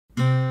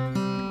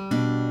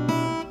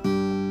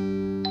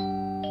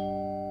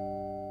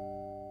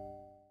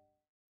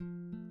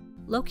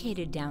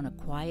Located down a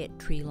quiet,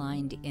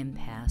 tree-lined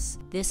impasse,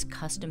 this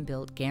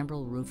custom-built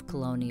Gambrel Roof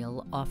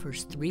Colonial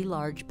offers 3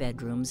 large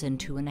bedrooms and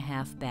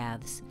 2.5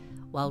 baths,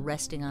 while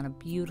resting on a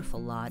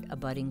beautiful lot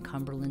abutting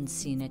Cumberland's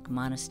scenic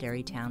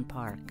Monastery Town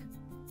Park.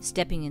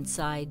 Stepping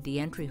inside, the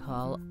entry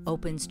hall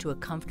opens to a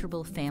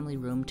comfortable family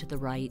room to the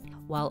right,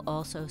 while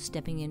also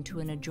stepping into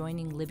an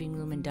adjoining living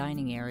room and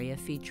dining area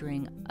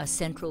featuring a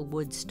central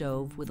wood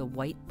stove with a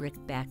white brick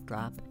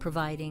backdrop,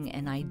 providing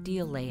an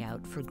ideal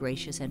layout for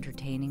gracious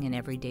entertaining and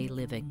everyday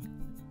living.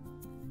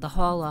 The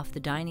hall off the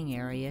dining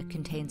area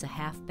contains a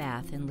half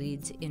bath and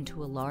leads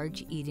into a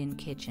large eat-in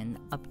kitchen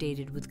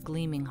updated with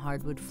gleaming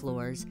hardwood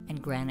floors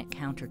and granite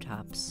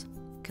countertops.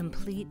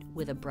 Complete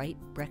with a bright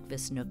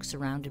breakfast nook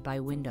surrounded by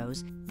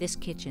windows, this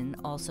kitchen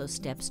also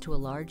steps to a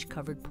large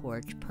covered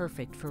porch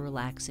perfect for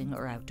relaxing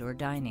or outdoor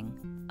dining.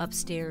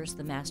 Upstairs,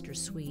 the master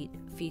suite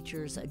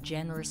features a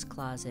generous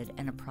closet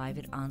and a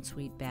private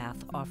ensuite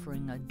bath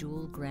offering a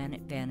dual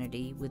granite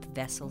vanity with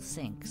vessel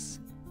sinks.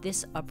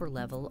 This upper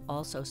level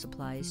also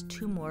supplies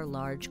 2 more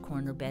large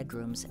corner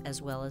bedrooms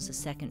as well as a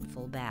second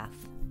full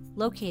bath.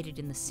 Located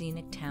in the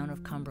scenic town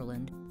of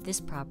Cumberland, this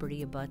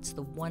property abuts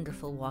the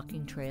wonderful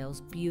walking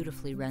trails,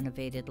 beautifully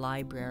renovated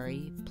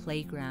library,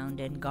 playground,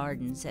 and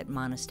gardens at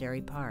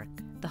Monastery Park.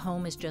 The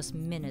home is just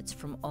minutes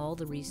from all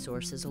the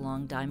resources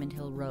along Diamond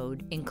Hill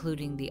Road,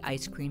 including the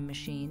ice cream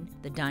machine,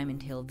 the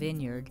Diamond Hill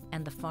Vineyard,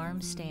 and the farm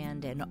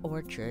stand and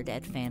orchard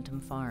at Phantom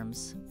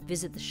Farms.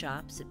 Visit the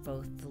shops at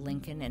both the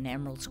Lincoln and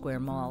Emerald Square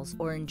malls,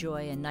 or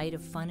enjoy a night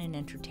of fun and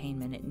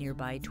entertainment at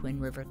nearby Twin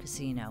River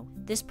Casino.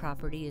 This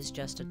property is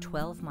just a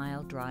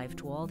 12-mile drive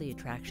to all the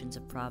attractions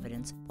of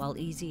Providence, while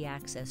easy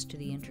access to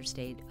the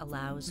interstate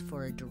allows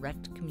for a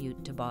direct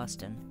commute to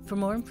Boston. For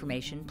more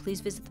information,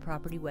 please visit the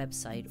property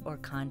website or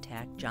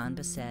contact John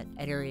Bassett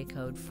at area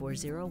code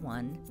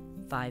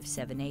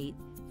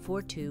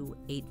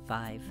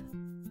 401-578-4285.